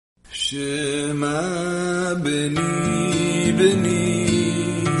Shema beni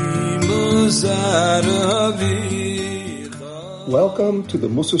beni Mosar Avicha. Welcome to the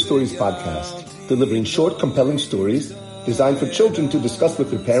Mussar Stories podcast, delivering short, compelling stories designed for children to discuss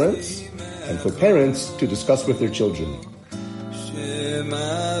with their parents and for parents to discuss with their children.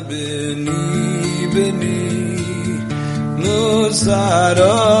 Shema beni beni Mosar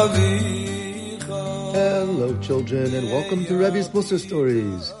Avicha. Hello, children, and welcome to Rebbe's Mussar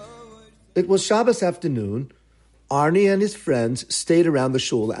Stories. It was Shabbos afternoon. Arnie and his friends stayed around the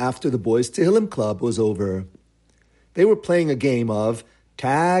shul after the boys' Tehillim club was over. They were playing a game of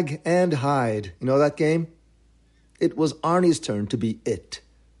tag and hide. You know that game? It was Arnie's turn to be it.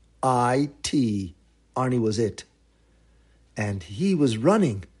 I-T. Arnie was it. And he was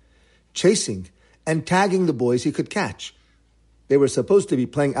running, chasing, and tagging the boys he could catch. They were supposed to be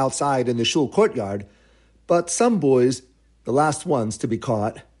playing outside in the shul courtyard, but some boys, the last ones to be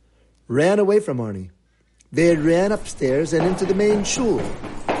caught, ran away from Arnie. They ran upstairs and into the main shul.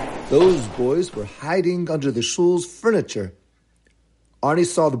 Those boys were hiding under the shul's furniture. Arnie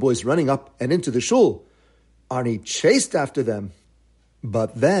saw the boys running up and into the shul. Arnie chased after them.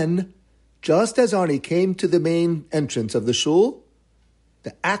 But then, just as Arnie came to the main entrance of the shul,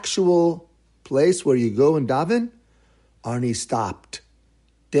 the actual place where you go and daven, Arnie stopped,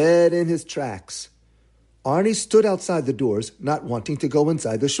 dead in his tracks. Arnie stood outside the doors, not wanting to go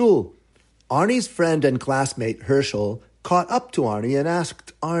inside the shul. Arnie's friend and classmate, Herschel, caught up to Arnie and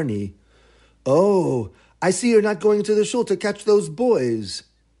asked Arnie, "Oh, I see you're not going to the shul to catch those boys.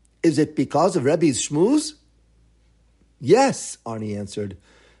 Is it because of Rebbe's shmooze?" "Yes," Arnie answered.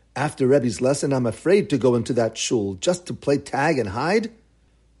 "After Rebbe's lesson, I'm afraid to go into that shul just to play tag and hide.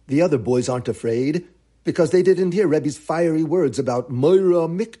 The other boys aren't afraid because they didn't hear Rebbe's fiery words about Moira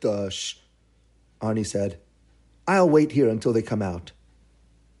Mikdash." Arnie said, "I'll wait here until they come out."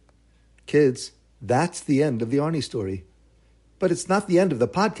 Kids, that's the end of the Arnie story. But it's not the end of the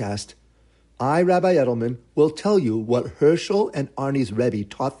podcast. I, Rabbi Edelman, will tell you what Herschel and Arnie's Rebbe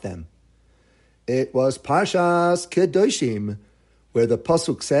taught them. It was Parshas Kedoshim, where the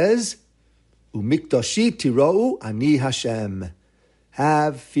pasuk says, "Umikdashi tirou ani Hashem."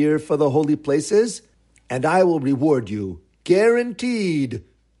 Have fear for the holy places, and I will reward you. Guaranteed.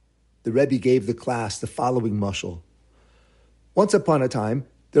 The Rebbe gave the class the following mashal. Once upon a time,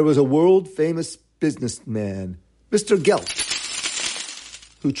 there was a world-famous businessman, Mr. Gelt,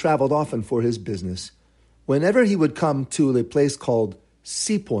 who traveled often for his business. Whenever he would come to a place called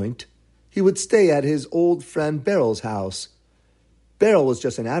Sea Point, he would stay at his old friend Beryl's house. Beryl was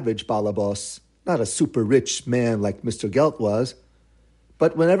just an average balabos, not a super-rich man like Mr. Gelt was.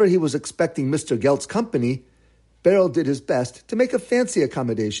 But whenever he was expecting Mr. Gelt's company, Beryl did his best to make a fancy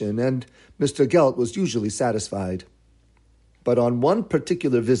accommodation, and Mr. Gelt was usually satisfied. But on one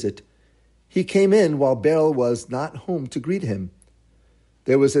particular visit, he came in while Beryl was not home to greet him.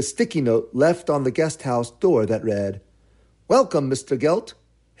 There was a sticky note left on the guest house door that read, "Welcome, Mr. Gelt.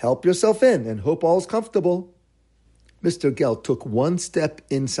 Help yourself in and hope all's comfortable." Mr. Gelt took one step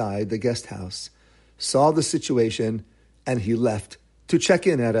inside the guest house, saw the situation, and he left to check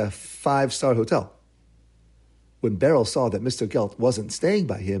in at a 5-star hotel. When Beryl saw that Mr. Gelt wasn't staying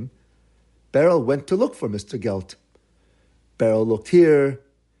by him, Beryl went to look for Mr. Gelt. Beryl looked here,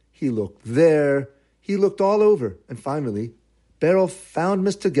 he looked there, he looked all over, and finally, Beryl found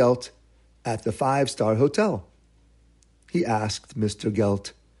Mr. Gelt at the 5-star hotel. He asked Mr.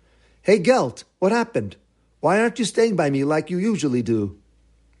 Gelt, "Hey, Gelt, what happened? Why aren't you staying by me like you usually do?"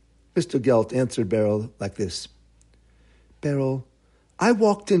 Mr. Gelt answered Beryl like this. "Beryl, I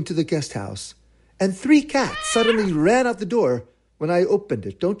walked into the guest house, and 3 cats suddenly ran out the door when I opened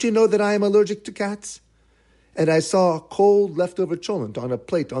it. Don't you know that I am allergic to cats? And I saw cold leftover cholent on a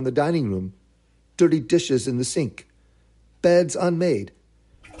plate on the dining room, dirty dishes in the sink, beds unmade.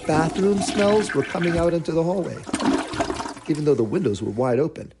 Bathroom smells were coming out into the hallway, even though the windows were wide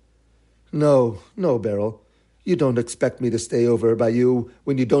open. No, Beryl, you don't expect me to stay over by you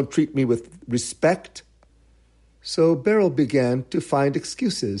when you don't treat me with respect." So Beryl began to find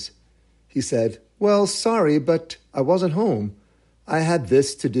excuses. He said, "Well, sorry, but I wasn't home. I had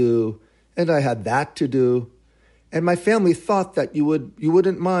this to do, and I had that to do. And my family thought that you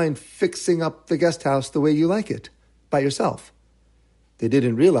wouldn't mind fixing up the guest house the way you like it, by yourself. They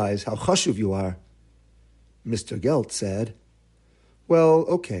didn't realize how chashuv you are." Mr. Gelt said, "Well,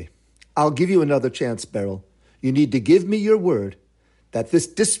 okay. I'll give you another chance, Beryl. You need to give me your word that this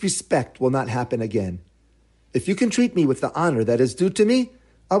disrespect will not happen again. If you can treat me with the honor that is due to me,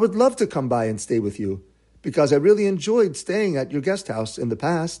 I would love to come by and stay with you, because I really enjoyed staying at your guest house in the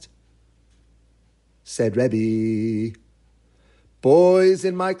past." Said Rebbe, Boys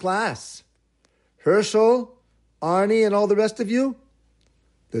in my class, Herschel, Arnie, and all the rest of you,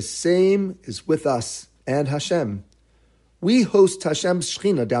 the same is with us and Hashem. We host Hashem's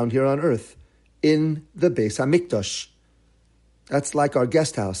Shechina down here on earth, in the Beis HaMikdash. That's like our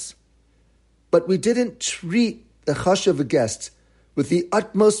guest house. But we didn't treat the Chashav guest with the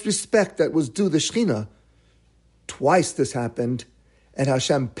utmost respect that was due the Shechina. Twice this happened, and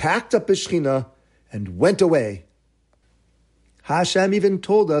Hashem packed up his Shechina and went away. Hashem even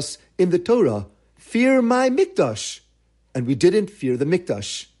told us in the Torah, fear my Mikdash, and we didn't fear the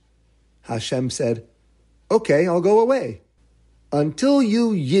Mikdash. Hashem said, okay, I'll go away. Until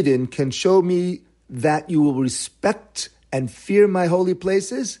you Yidden can show me that you will respect and fear my holy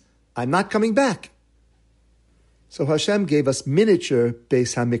places, I'm not coming back. So Hashem gave us miniature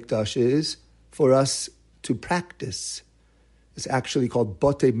Beis HaMikdashes for us to practice. It's actually called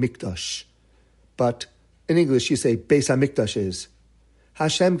Botei Mikdash. But in English you say Beis HaMikdashes.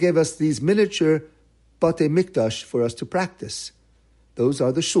 Hashem gave us these miniature Botei Mikdash for us to practice. Those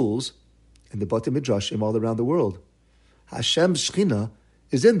are the shuls and the Botei Midrashim all around the world. Hashem's Shechina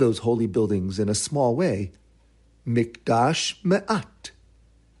is in those holy buildings in a small way. Mikdash me'at.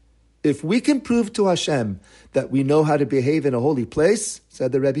 If we can prove to Hashem that we know how to behave in a holy place,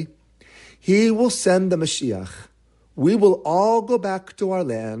 said the Rebbe, He will send the Mashiach. We will all go back to our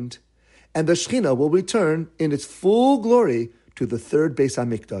land, and the Shechina will return in its full glory to the third Beis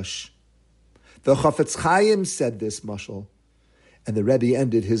HaMikdash. The Chafetz Chaim said this mashal, and the Rebbe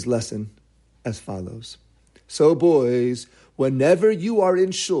ended his lesson as follows. So boys, whenever you are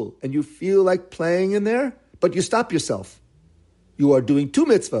in shul and you feel like playing in there, but you stop yourself, you are doing two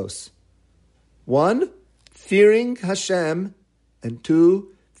mitzvos. One, fearing Hashem, and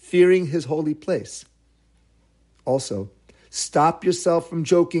two, fearing His holy place. Also, stop yourself from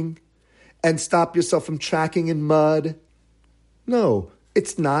joking and stop yourself from tracking in mud. No,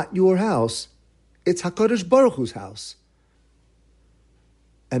 it's not your house. It's HaKadosh Baruch Hu's house.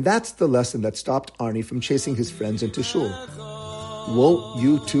 And that's the lesson that stopped Arnie from chasing his friends into shul. Won't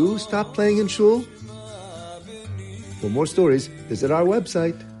you too stop playing in shul? For more stories, visit our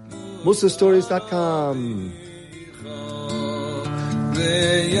website, musastories.com.